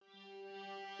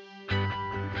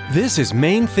This is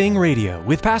Main Thing Radio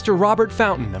with Pastor Robert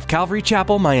Fountain of Calvary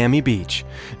Chapel, Miami Beach.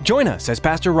 Join us as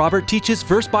Pastor Robert teaches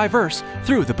verse by verse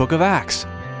through the book of Acts.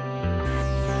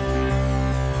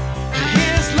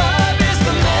 His love is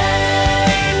the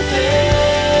main thing.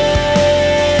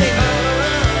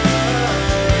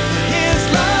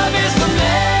 His love is the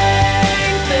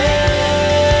main thing.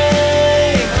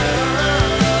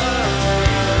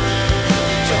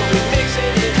 So we're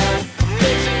mixing it up,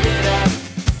 mixing it up.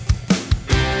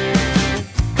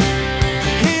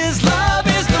 His love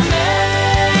is the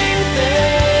main thing.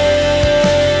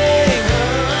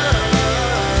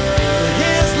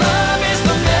 His love is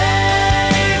the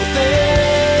main thing.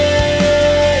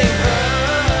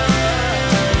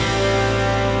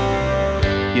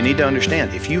 You need to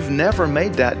understand, if you've never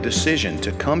made that decision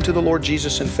to come to the Lord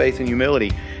Jesus in faith and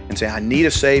humility and say, I need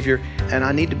a Savior and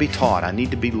I need to be taught, I need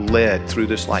to be led through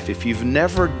this life. If you've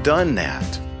never done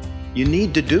that, you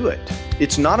need to do it.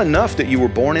 It's not enough that you were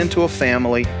born into a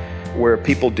family where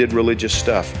people did religious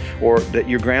stuff or that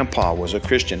your grandpa was a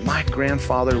Christian. My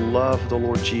grandfather loved the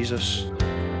Lord Jesus,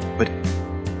 but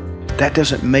that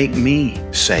doesn't make me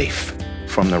safe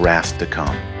from the wrath to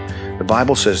come. The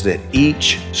Bible says that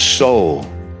each soul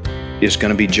is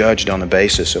going to be judged on the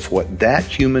basis of what that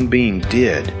human being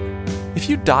did. If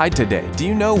you died today, do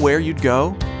you know where you'd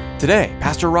go? Today,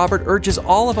 Pastor Robert urges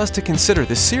all of us to consider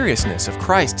the seriousness of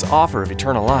Christ's offer of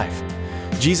eternal life.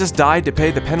 Jesus died to pay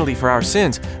the penalty for our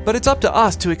sins, but it's up to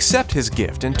us to accept His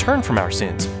gift and turn from our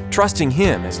sins, trusting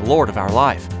Him as Lord of our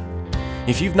life.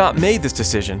 If you've not made this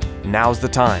decision, now's the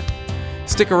time.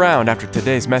 Stick around after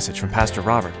today's message from Pastor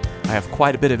Robert. I have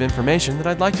quite a bit of information that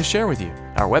I'd like to share with you.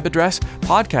 Our web address,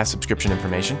 podcast subscription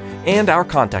information, and our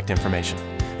contact information.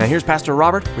 Now here's Pastor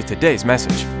Robert with today's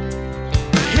message.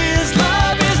 His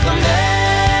love is the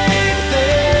main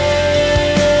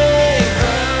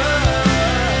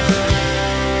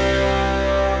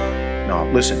thing.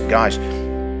 No, listen, guys,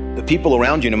 the people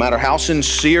around you, no matter how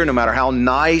sincere, no matter how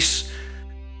nice,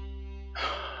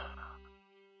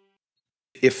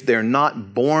 if they're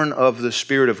not born of the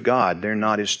Spirit of God, they're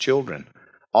not His children.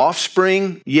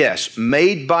 Offspring, yes.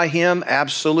 Made by Him,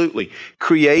 absolutely.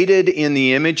 Created in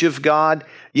the image of God,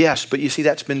 yes. But you see,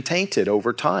 that's been tainted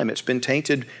over time. It's been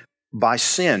tainted by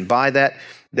sin, by that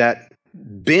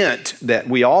bent that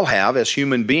we all have as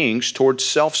human beings towards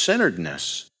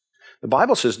self-centeredness. The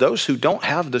Bible says those who don't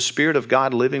have the Spirit of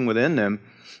God living within them,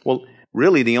 well,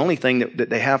 really the only thing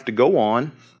that they have to go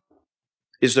on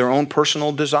is their own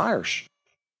personal desires.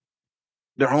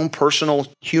 Their own personal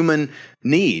human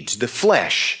needs, the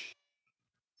flesh.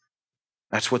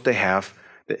 That's what they have,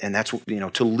 and that's,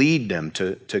 to lead them,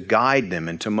 to guide them,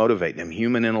 and to motivate them.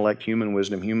 Human intellect, human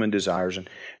wisdom, human desires,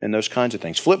 and those kinds of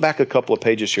things. Flip back a couple of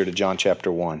pages here to John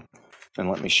chapter 1, and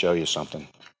let me show you something.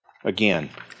 Again,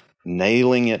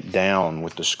 nailing it down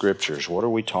with the Scriptures. What are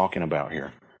we talking about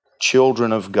here?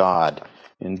 Children of God.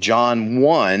 In John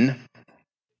 1,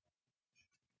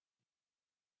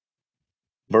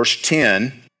 verse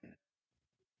 10,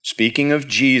 speaking of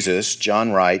Jesus,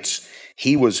 John writes,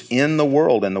 He was in the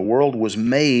world, and the world was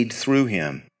made through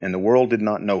Him, and the world did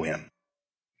not know Him.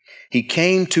 He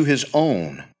came to His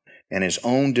own, and His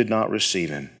own did not receive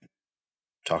Him.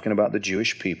 Talking about the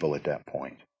Jewish people at that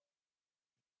point.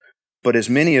 But as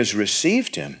many as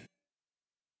received Him,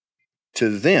 to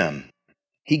them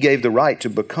He gave the right to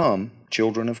become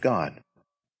children of God.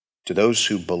 To those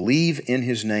who believe in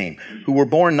His name, who were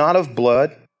born not of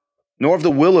blood, nor of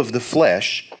the will of the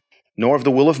flesh, nor of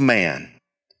the will of man,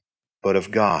 but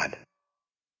of God.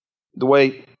 The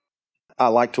way I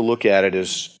like to look at it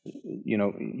is,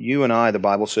 you and I, the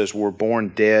Bible says, were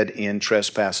born dead in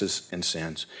trespasses and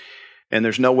sins. And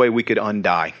there's no way we could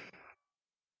undie.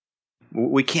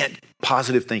 We can't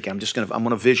positive think. I'm going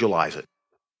to visualize it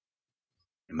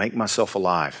and make myself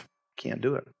alive. Can't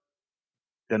do it.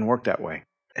 Doesn't work that way.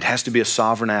 It has to be a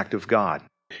sovereign act of God.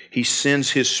 He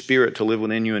sends His Spirit to live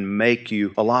within you and make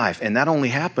you alive. And that only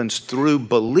happens through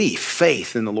belief,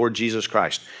 faith in the Lord Jesus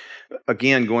Christ.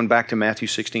 Again, going back to Matthew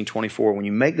 16:24, when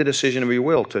you make the decision of your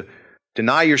will to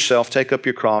deny yourself, take up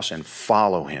your cross, and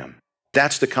follow Him.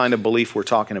 That's the kind of belief we're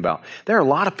talking about. There are a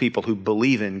lot of people who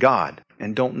believe in God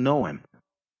and don't know Him.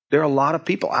 There are a lot of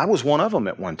people. I was one of them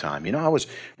at one time. I was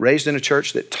raised in a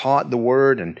church that taught the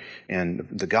Word and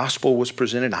the gospel was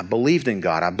presented. I believed in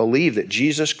God. I believed that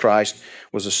Jesus Christ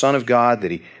was the Son of God,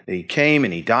 that He came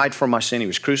and He died for my sin. He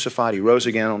was crucified. He rose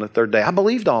again on the third day. I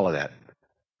believed all of that.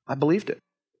 I believed it.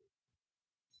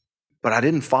 But I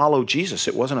didn't follow Jesus.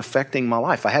 It wasn't affecting my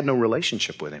life. I had no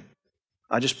relationship with Him.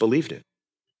 I just believed it.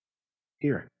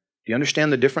 Here. Do you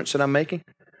understand the difference that I'm making?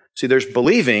 See, there's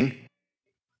believing,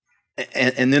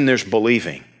 and then there's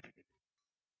believing.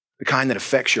 the kind that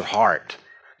affects your heart,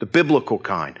 the biblical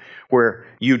kind, where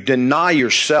you deny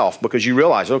yourself because you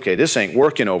realize, okay, this ain't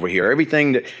working over here.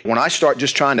 When I start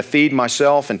just trying to feed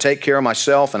myself and take care of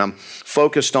myself, and I'm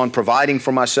focused on providing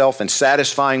for myself and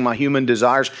satisfying my human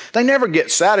desires, they never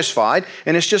get satisfied.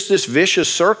 And it's just this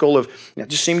vicious circle of, I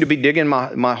just seem to be digging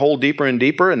my hole deeper and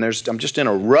deeper, and I'm just in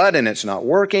a rut and it's not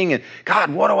working. And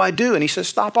God, what do I do? And he says,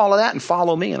 stop all of that and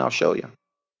follow me and I'll show you.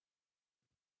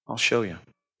 I'll show you.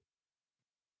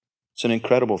 It's an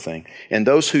incredible thing. And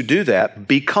those who do that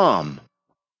become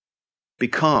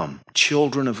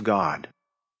children of God.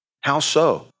 How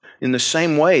so? In the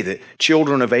same way that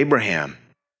children of Abraham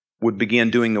would begin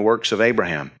doing the works of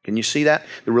Abraham. Can you see that?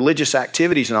 The religious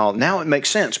activities and all. Now it makes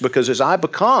sense, because as I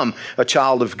become a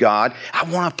child of God, I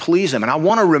want to please Him and I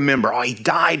want to remember, oh, He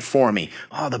died for me.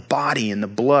 Oh, the body and the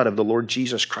blood of the Lord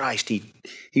Jesus Christ.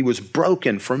 He was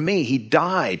broken for me. He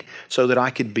died so that I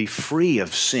could be free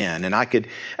of sin and I could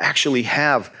actually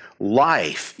have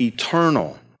life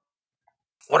eternal.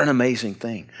 What an amazing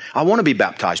thing. I want to be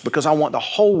baptized because I want the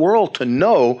whole world to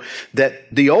know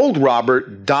that the old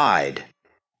Robert died,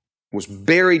 was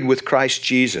buried with Christ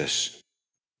Jesus,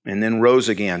 and then rose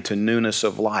again to newness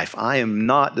of life. I am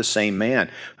not the same man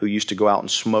who used to go out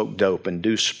and smoke dope and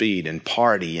do speed and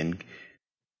party, and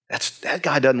that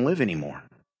guy doesn't live anymore.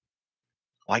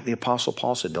 Like the Apostle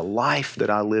Paul said, the life that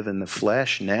I live in the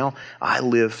flesh now, I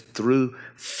live through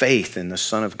faith in the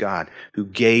Son of God who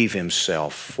gave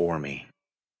Himself for me.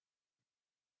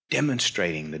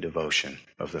 Demonstrating the devotion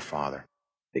of the Father,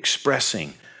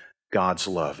 expressing God's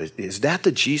love. Is that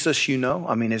the Jesus you know?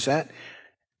 I mean,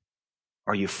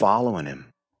 are you following Him?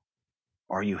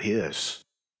 Are you His?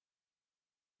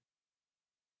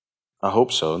 I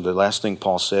hope so. The last thing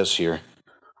Paul says here,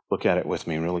 look at it with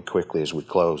me really quickly as we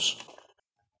close.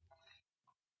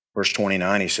 Verse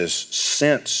 29, he says,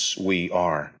 since we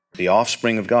are the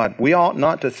offspring of God, we ought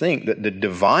not to think that the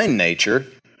divine nature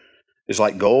is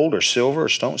like gold or silver or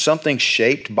stone, something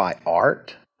shaped by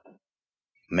art,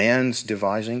 man's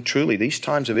devising. Truly, these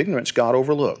times of ignorance God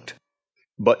overlooked.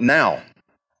 But now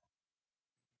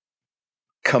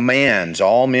commands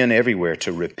all men everywhere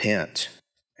to repent.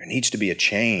 There needs to be a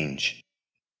change.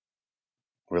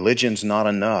 Religion's not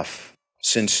enough.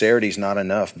 Sincerity's not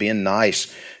enough. Being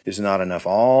nice is not enough.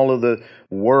 All of the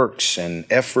works and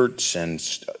efforts,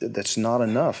 that's not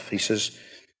enough. He says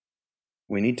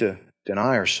we need to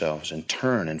deny ourselves and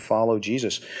turn and follow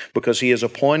Jesus, because He has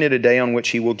appointed a day on which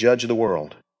He will judge the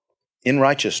world in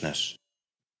righteousness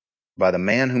by the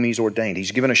man whom He's ordained.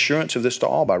 He's given assurance of this to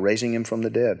all by raising Him from the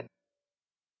dead.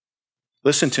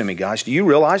 Listen to me, guys. Do you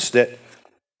realize that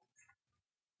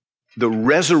the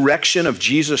resurrection of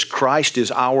Jesus Christ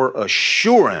is our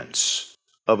assurance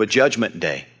of a judgment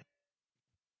day?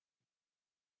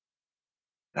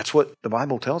 That's what the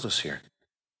Bible tells us here.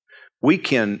 We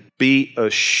can be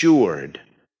assured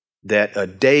that a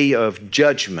day of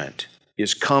judgment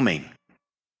is coming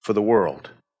for the world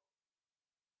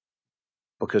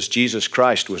because Jesus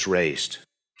Christ was raised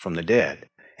from the dead,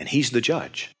 and He's the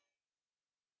judge.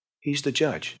 He's the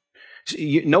judge.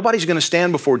 Nobody's going to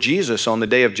stand before Jesus on the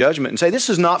day of judgment and say, this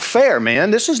is not fair,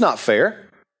 man. This is not fair.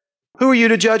 Who are you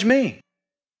to judge me?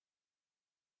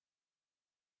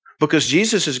 Because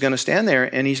Jesus is going to stand there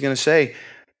and He's going to say,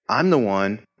 I'm the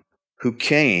one who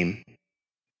came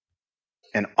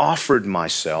and offered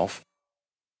myself.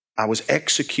 I was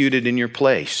executed in your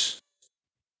place.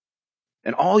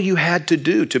 And all you had to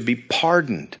do to be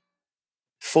pardoned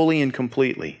fully and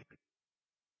completely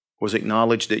was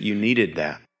acknowledge that you needed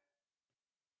that.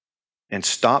 And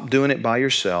stop doing it by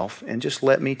yourself and just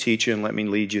let me teach you and let me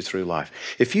lead you through life.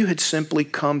 If you had simply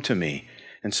come to me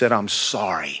and said, I'm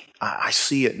sorry, I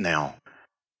see it now.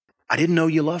 I didn't know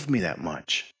you loved me that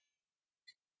much.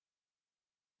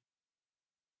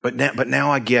 But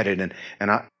now I get it,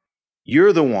 and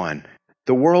you're the one.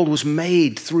 The world was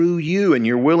made through you, and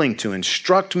you're willing to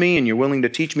instruct me, and you're willing to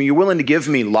teach me. You're willing to give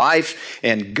me life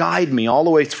and guide me all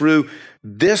the way through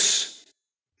this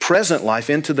present life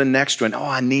into the next one. Oh,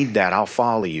 I need that. I'll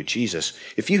follow you, Jesus.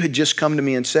 If you had just come to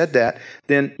me and said that,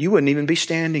 then you wouldn't even be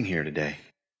standing here today.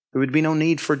 There would be no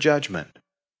need for judgment.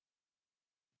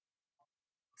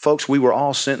 Folks, we were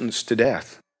all sentenced to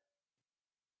death.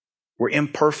 We're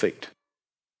imperfect.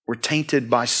 We're tainted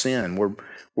by sin.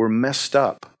 We're messed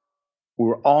up. We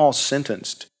were all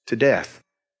sentenced to death.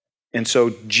 And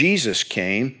so Jesus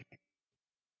came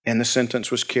and the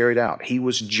sentence was carried out. He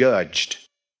was judged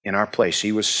in our place.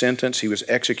 He was sentenced. He was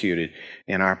executed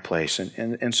in our place.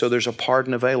 And so there's a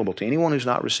pardon available to anyone who's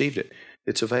not received it.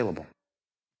 It's available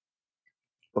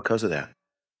because of that.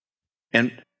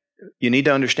 And you need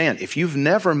to understand, if you've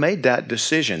never made that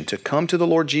decision to come to the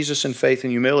Lord Jesus in faith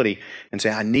and humility and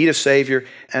say, I need a Savior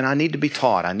and I need to be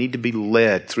taught, I need to be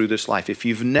led through this life. If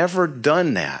you've never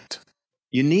done that,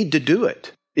 you need to do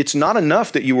it. It's not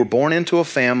enough that you were born into a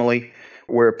family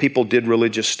where people did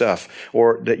religious stuff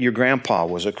or that your grandpa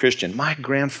was a Christian. My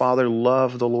grandfather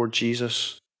loved the Lord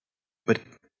Jesus, but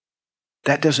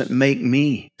that doesn't make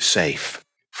me safe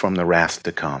from the wrath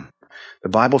to come. The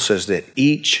Bible says that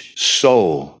each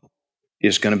soul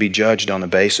is going to be judged on the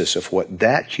basis of what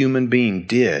that human being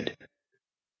did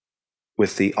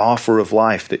with the offer of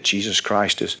life that Jesus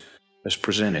Christ has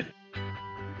presented.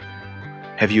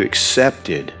 Have you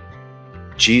accepted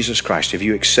Jesus Christ? Have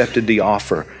you accepted the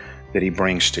offer that He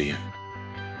brings to you?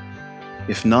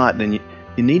 If not, then you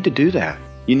need to do that.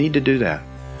 You need to do that.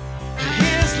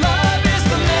 His love is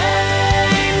the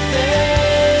main thing.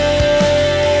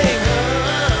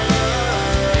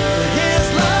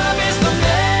 His love is the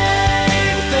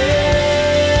main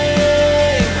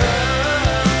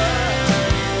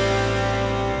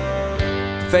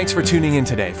thing. Thanks for tuning in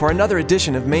today for another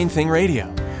edition of Main Thing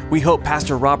Radio. We hope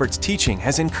Pastor Robert's teaching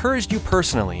has encouraged you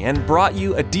personally and brought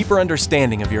you a deeper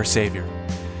understanding of your Savior.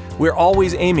 We're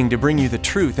always aiming to bring you the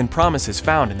truth and promises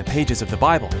found in the pages of the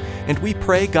Bible, and we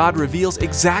pray God reveals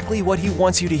exactly what He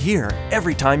wants you to hear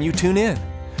every time you tune in.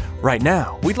 Right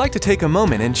now, we'd like to take a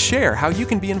moment and share how you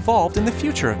can be involved in the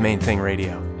future of Main Thing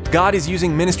Radio. God is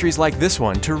using ministries like this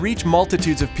one to reach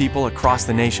multitudes of people across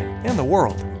the nation and the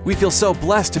world. We feel so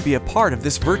blessed to be a part of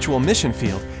this virtual mission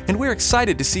field, and we're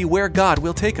excited to see where God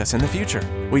will take us in the future.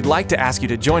 We'd like to ask you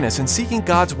to join us in seeking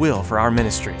God's will for our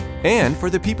ministry and for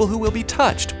the people who will be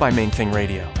touched by Main Thing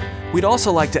Radio. We'd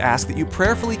also like to ask that you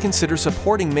prayerfully consider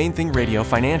supporting Main Thing Radio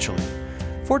financially.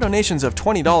 For donations of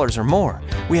 $20 or more,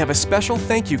 we have a special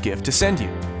thank you gift to send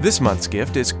you. This month's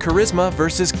gift is Charisma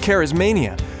versus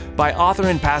Charismania by author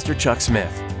and pastor Chuck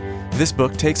Smith. This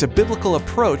book takes a biblical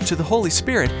approach to the Holy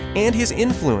Spirit and His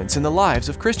influence in the lives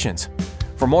of Christians.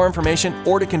 For more information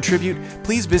or to contribute,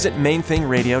 please visit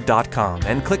mainthingradio.com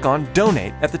and click on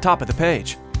Donate at the top of the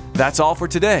page. That's all for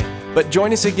today, but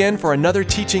join us again for another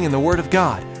teaching in the Word of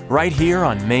God right here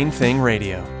on Main Thing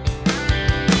Radio.